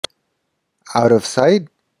Out of sight,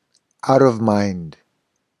 out of mind.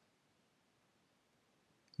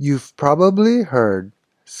 You've probably heard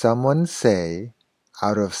someone say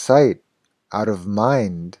out of sight, out of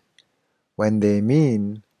mind when they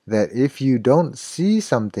mean that if you don't see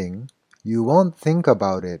something, you won't think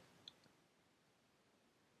about it.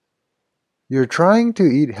 You're trying to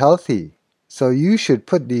eat healthy, so you should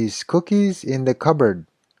put these cookies in the cupboard.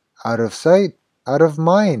 Out of sight, out of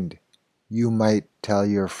mind, you might tell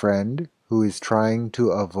your friend who is trying to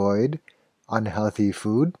avoid unhealthy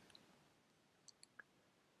food.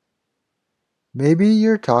 Maybe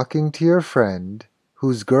you're talking to your friend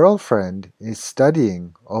whose girlfriend is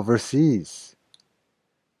studying overseas.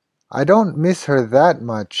 I don't miss her that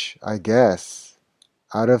much, I guess.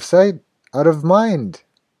 Out of sight, out of mind.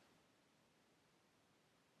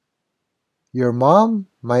 Your mom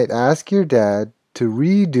might ask your dad to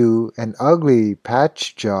redo an ugly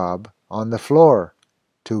patch job on the floor,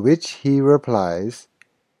 to which he replies,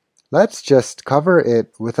 "Let's just cover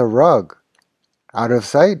it with a rug." Out of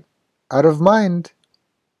sight, out of mind.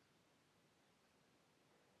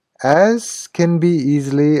 As can be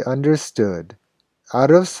easily understood,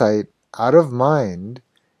 out of sight, out of mind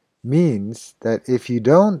means that if you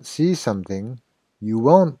don't see something, you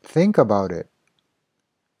won't think about it.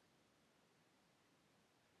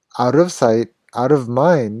 Out of sight, out of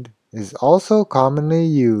mind is also commonly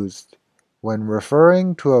used when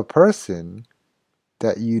referring to a person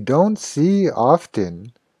that you don't see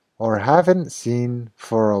often or haven't seen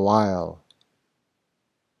for a while.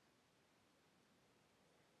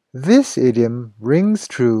 This idiom rings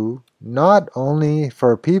true not only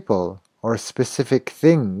for people or specific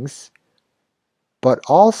things, but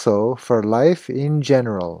also for life in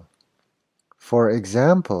general. For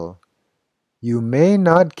example, you may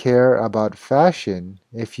not care about fashion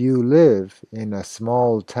if you live in a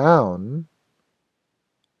small town,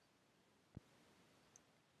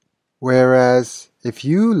 whereas if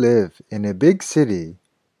you live in a big city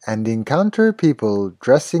and encounter people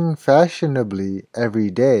dressing fashionably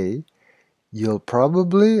every day, you'll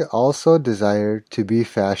probably also desire to be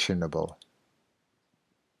fashionable.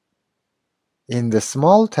 In the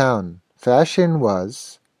small town, fashion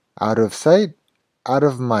was out of sight, out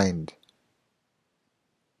of mind.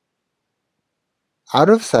 Out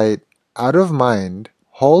of sight, out of mind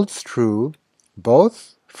holds true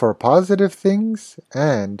both for positive things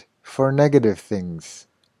and for negative things.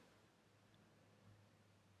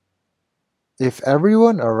 If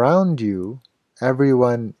everyone around you,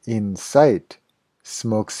 everyone in sight,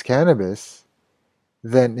 smokes cannabis,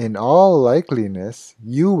 then in all likeliness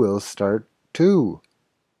you will start too.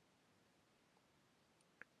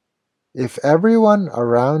 If everyone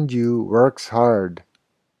around you works hard,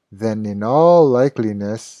 then in all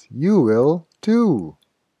likeliness you will too.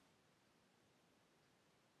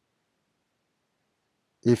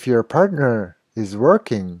 If your partner is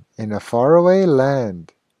working in a faraway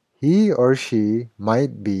land, he or she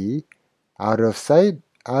might be out of sight,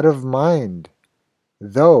 out of mind,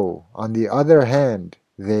 though, on the other hand,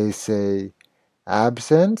 they say,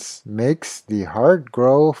 absence makes the heart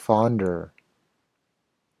grow fonder.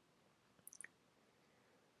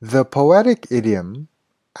 The poetic idiom,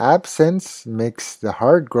 absence makes the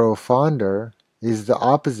heart grow fonder, is the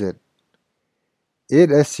opposite. It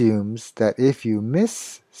assumes that if you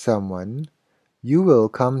miss someone, you will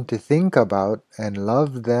come to think about and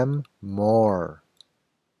love them more.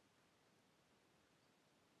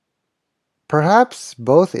 Perhaps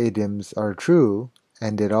both idioms are true,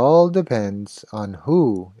 and it all depends on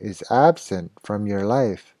who is absent from your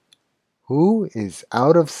life, who is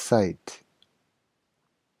out of sight.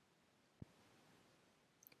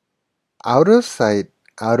 Out of sight,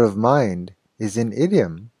 out of mind is an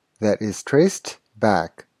idiom that is traced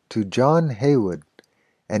back to John Haywood,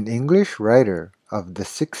 an English writer of the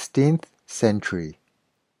 16th century.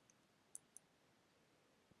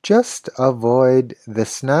 Just avoid the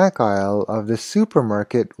snack aisle of the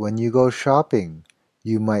supermarket when you go shopping,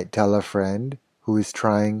 you might tell a friend who is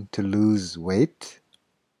trying to lose weight.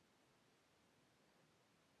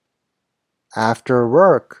 After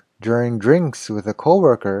work, during drinks with a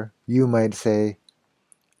coworker, you might say,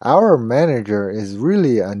 "Our manager is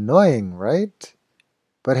really annoying, right?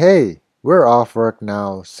 But hey, we're off work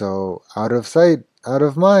now, so out of sight, out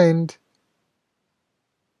of mind."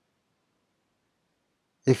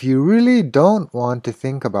 If you really don't want to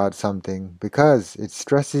think about something because it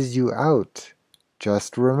stresses you out,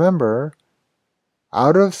 just remember,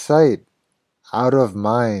 out of sight, out of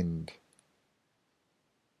mind.